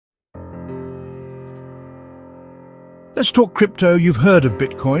Let's talk crypto. You've heard of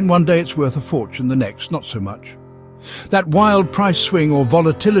Bitcoin. One day it's worth a fortune, the next, not so much. That wild price swing or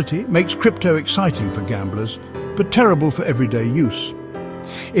volatility makes crypto exciting for gamblers, but terrible for everyday use.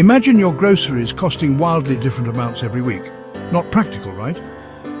 Imagine your groceries costing wildly different amounts every week. Not practical, right?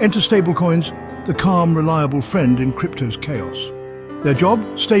 Enter stablecoins, the calm, reliable friend in crypto's chaos. Their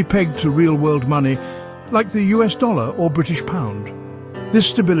job? Stay pegged to real-world money, like the US dollar or British pound. This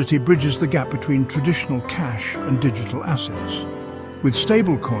stability bridges the gap between traditional cash and digital assets. With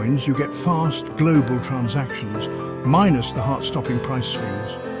stablecoins, you get fast, global transactions, minus the heart-stopping price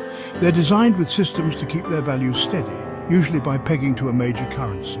swings. They're designed with systems to keep their values steady, usually by pegging to a major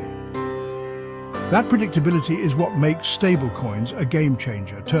currency. That predictability is what makes stablecoins a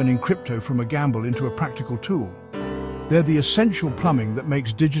game-changer, turning crypto from a gamble into a practical tool. They're the essential plumbing that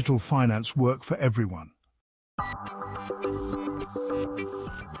makes digital finance work for everyone.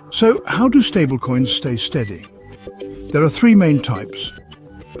 So, how do stablecoins stay steady? There are three main types.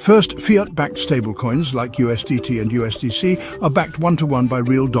 First, fiat-backed stablecoins like USDT and USDC are backed one-to-one by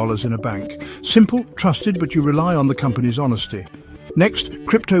real dollars in a bank. Simple, trusted, but you rely on the company's honesty. Next,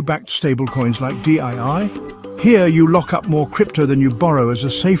 crypto-backed stablecoins like DAI. Here you lock up more crypto than you borrow as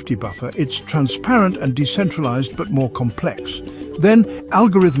a safety buffer. It's transparent and decentralized, but more complex. Then,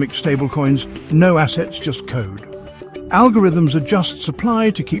 algorithmic stablecoins, no assets, just code. Algorithms adjust supply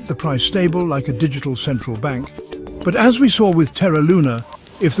to keep the price stable like a digital central bank. But as we saw with Terra Luna,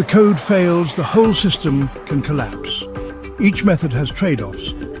 if the code fails, the whole system can collapse. Each method has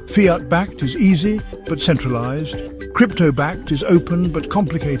trade-offs. Fiat-backed is easy but centralized, crypto-backed is open but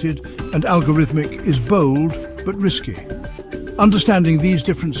complicated, and algorithmic is bold but risky. Understanding these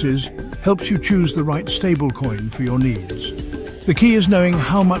differences helps you choose the right stablecoin for your needs. The key is knowing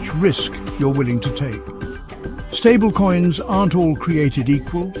how much risk you're willing to take. Stablecoins aren't all created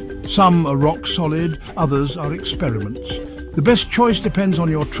equal. Some are rock solid, others are experiments. The best choice depends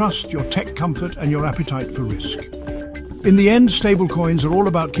on your trust, your tech comfort, and your appetite for risk. In the end, stablecoins are all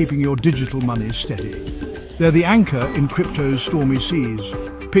about keeping your digital money steady. They're the anchor in crypto's stormy seas.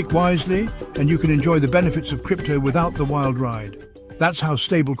 Pick wisely, and you can enjoy the benefits of crypto without the wild ride. That's how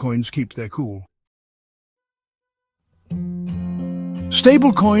stablecoins keep their cool.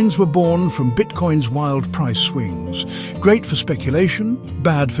 Stablecoins were born from Bitcoin's wild price swings. Great for speculation,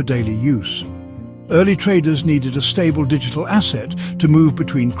 bad for daily use. Early traders needed a stable digital asset to move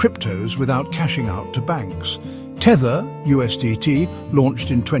between cryptos without cashing out to banks. Tether, USDT, launched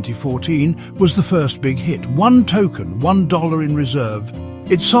in 2014, was the first big hit. One token, $1 in reserve.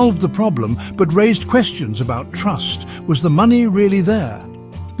 It solved the problem, but raised questions about trust. Was the money really there?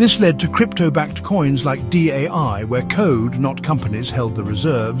 This led to crypto-backed coins like DAI, where code, not companies, held the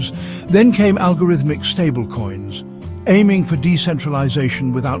reserves. Then came algorithmic stablecoins, aiming for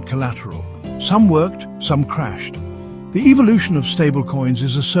decentralization without collateral. Some worked, some crashed. The evolution of stablecoins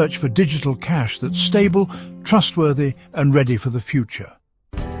is a search for digital cash that's stable, trustworthy, and ready for the future.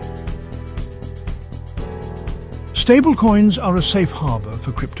 Stablecoins are a safe harbor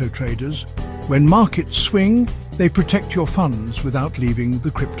for crypto traders. When markets swing, they protect your funds without leaving the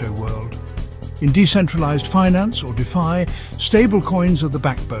crypto world. In decentralized finance, or DeFi, stablecoins are the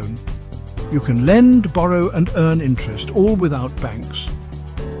backbone. You can lend, borrow, and earn interest, all without banks.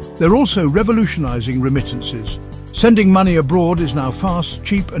 They're also revolutionizing remittances. Sending money abroad is now fast,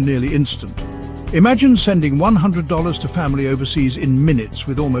 cheap, and nearly instant. Imagine sending $100 to family overseas in minutes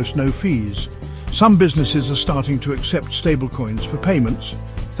with almost no fees. Some businesses are starting to accept stablecoins for payments,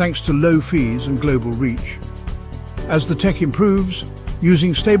 thanks to low fees and global reach. As the tech improves,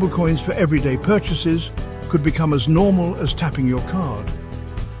 using stablecoins for everyday purchases could become as normal as tapping your card.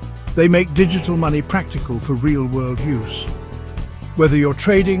 They make digital money practical for real-world use. Whether you're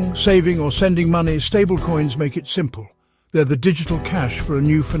trading, saving, or sending money, stablecoins make it simple. They're the digital cash for a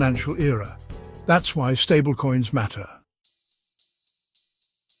new financial era. That's why stablecoins matter.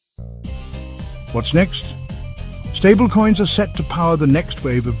 What's next? Stablecoins are set to power the next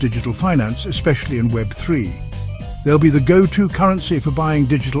wave of digital finance, especially in Web3. They'll be the go-to currency for buying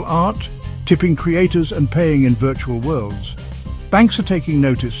digital art, tipping creators, and paying in virtual worlds. Banks are taking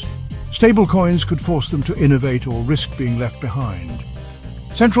notice. Stablecoins could force them to innovate or risk being left behind.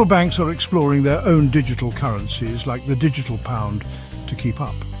 Central banks are exploring their own digital currencies, like the digital pound, to keep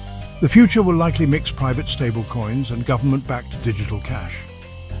up. The future will likely mix private stablecoins and government-backed digital cash.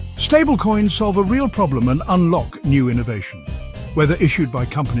 Stablecoins solve a real problem and unlock new innovation. Whether issued by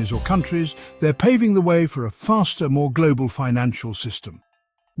companies or countries, they're paving the way for a faster, more global financial system.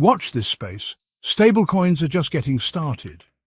 Watch this space. Stablecoins are just getting started.